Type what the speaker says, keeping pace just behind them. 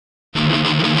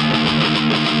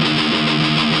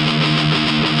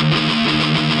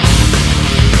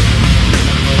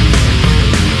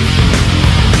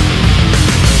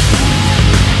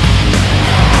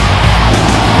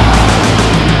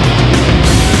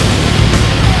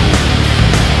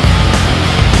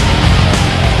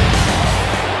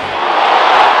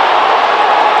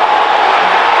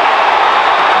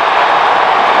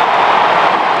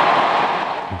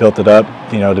built it up,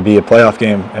 to be a playoff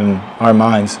game in our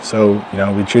minds. So,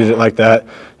 we treated it like that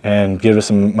and give us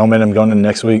some momentum going into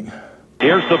next week.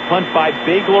 Here's the punt by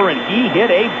Bigler, and he hit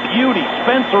a beauty.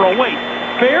 Spencer away.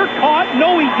 Fair caught?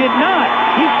 No, he did not.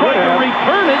 He tried to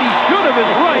return it. He should have, is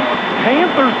right.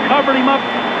 Panthers covered him up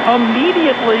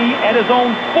immediately at his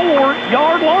own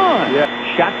 4-yard line. Yeah.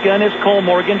 Shotgun is Cole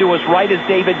Morgan. To his right is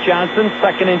David Johnson.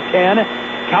 2nd and 10.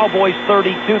 Cowboys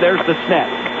 32. There's the snap.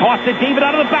 Toss to David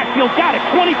out of the backfield. Got it.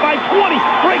 25-20.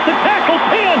 Breaks the tackle.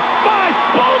 10, 5.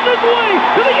 Pulls his way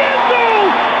to the end zone.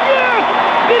 Yes!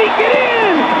 Did he get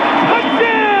in?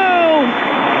 Touchdown!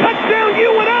 Touchdown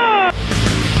UNI!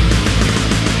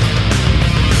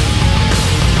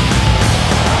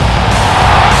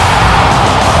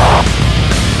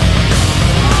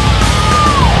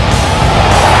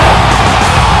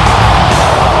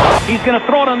 He's going to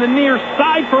throw it on the near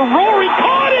side for Rory.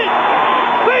 Caught it!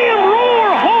 Sam Rohr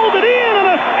hauled it in on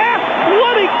an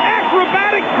athletic,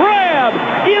 acrobatic grab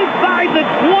inside the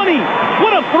 20.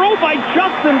 What a throw by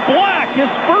Justin Black. His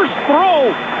first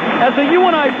throw as a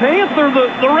UNI Panther,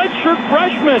 the redshirt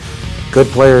freshman. Good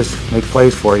players make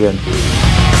plays for you.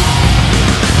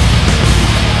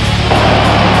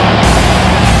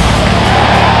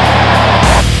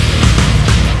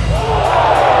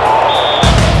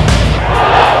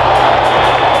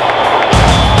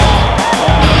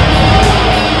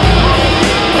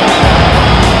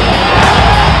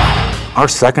 Our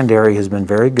secondary has been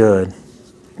very good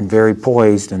and very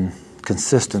poised and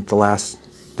consistent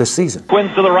this season.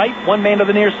 Twins to the right, one man to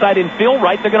the near side in field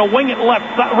right. They're going to wing it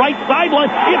right sideline.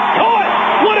 It's caught!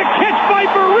 What a catch by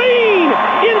Vereen!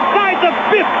 Inside the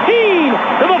 15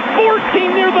 to the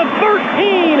 14 near the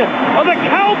 13 of the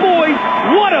Cowboys.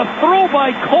 What a throw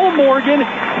by Cole Morgan.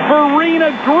 Vereen, a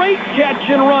great catch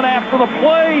and run after the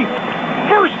play.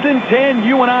 1st and 10,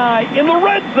 UNI in the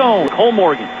red zone. Cole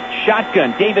Morgan.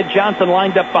 Shotgun. David Johnson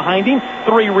lined up behind him.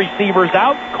 3 receivers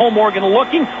out. Cole Morgan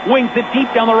looking. Wings it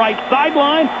deep down the right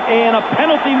sideline. And a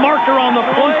penalty marker on the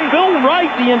play. Phil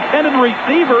Wright, the intended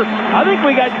receiver. I think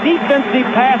we got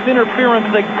defensive pass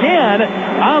interference again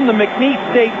on the McNeese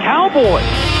State Cowboys.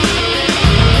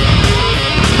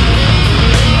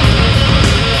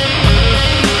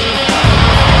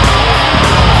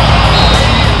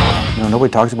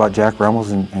 Nobody talks about Jack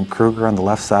Rummels and Kruger on the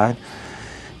left side.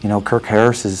 Kirk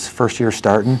Harris is first year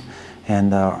starting,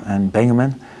 and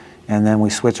Bingaman, and then we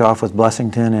switch off with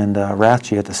Blessington and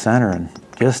Ratchie at the center, and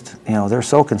just, they're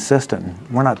so consistent.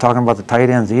 We're not talking about the tight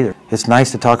ends either. It's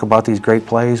nice to talk about these great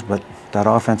plays, but that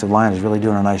offensive line is really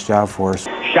doing a nice job for us.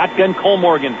 Shotgun Cole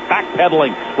Morgan,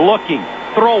 backpedaling, looking,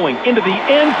 throwing into the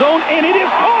end zone, and it is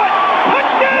caught!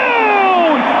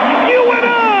 Touchdown!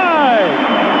 UNI!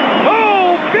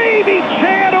 Oh, baby,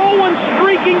 Chad Owen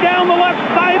streaking down the left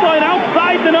sideline,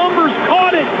 outside the numbers,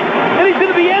 caught it, and he's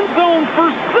into the end zone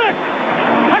for 6.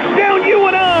 Touchdown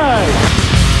UNI!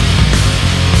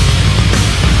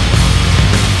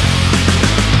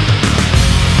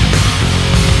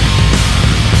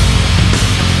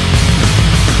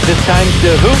 This time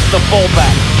to Hoot, the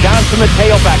fullback. Johnson, the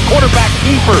tailback. Quarterback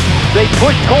keeper. They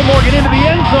push Cole Morgan into the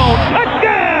end zone.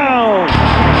 Touchdown!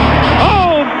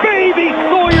 Oh, baby,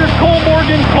 Sawyer Cole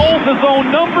Morgan calls his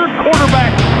own number.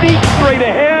 Quarterback sneaks straight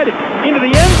ahead into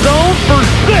the end zone for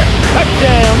 6.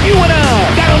 Touchdown, UNI.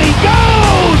 Down he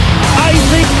goes!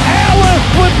 Isaac Alice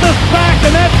with the sack,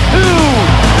 and that's 2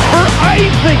 for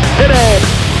Isaac today.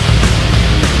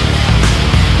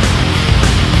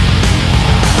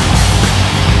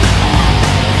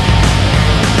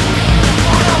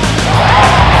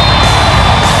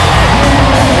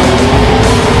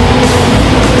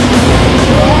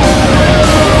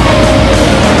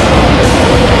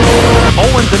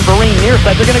 Owens and Vereen near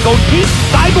side. They're going to go deep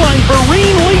sideline.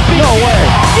 Vereen leaping. No way.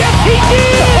 Yes, he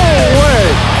did. No way.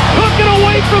 Took it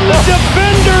away from the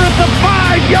defender at the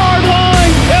 5-yard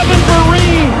line. Kevin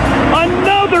Vereen.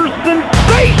 Another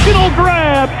sensational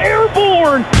grab.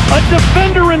 Airborne. A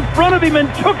defender in front of him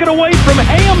and took it away from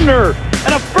Hamner.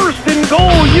 And a 1st and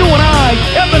goal. UNI.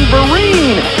 Kevin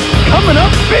Vereen coming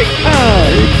up big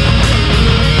time.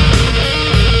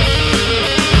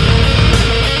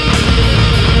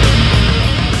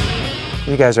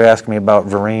 You guys are asking me about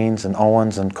Vereens and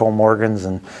Owens and Cole Morgans,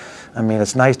 and I mean,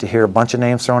 it's nice to hear a bunch of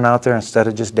names thrown out there instead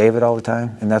of just David all the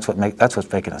time, and that's what's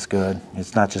making us good.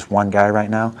 It's not just one guy right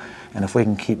now, and if we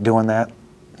can keep doing that,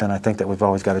 then I think that we've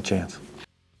always got a chance.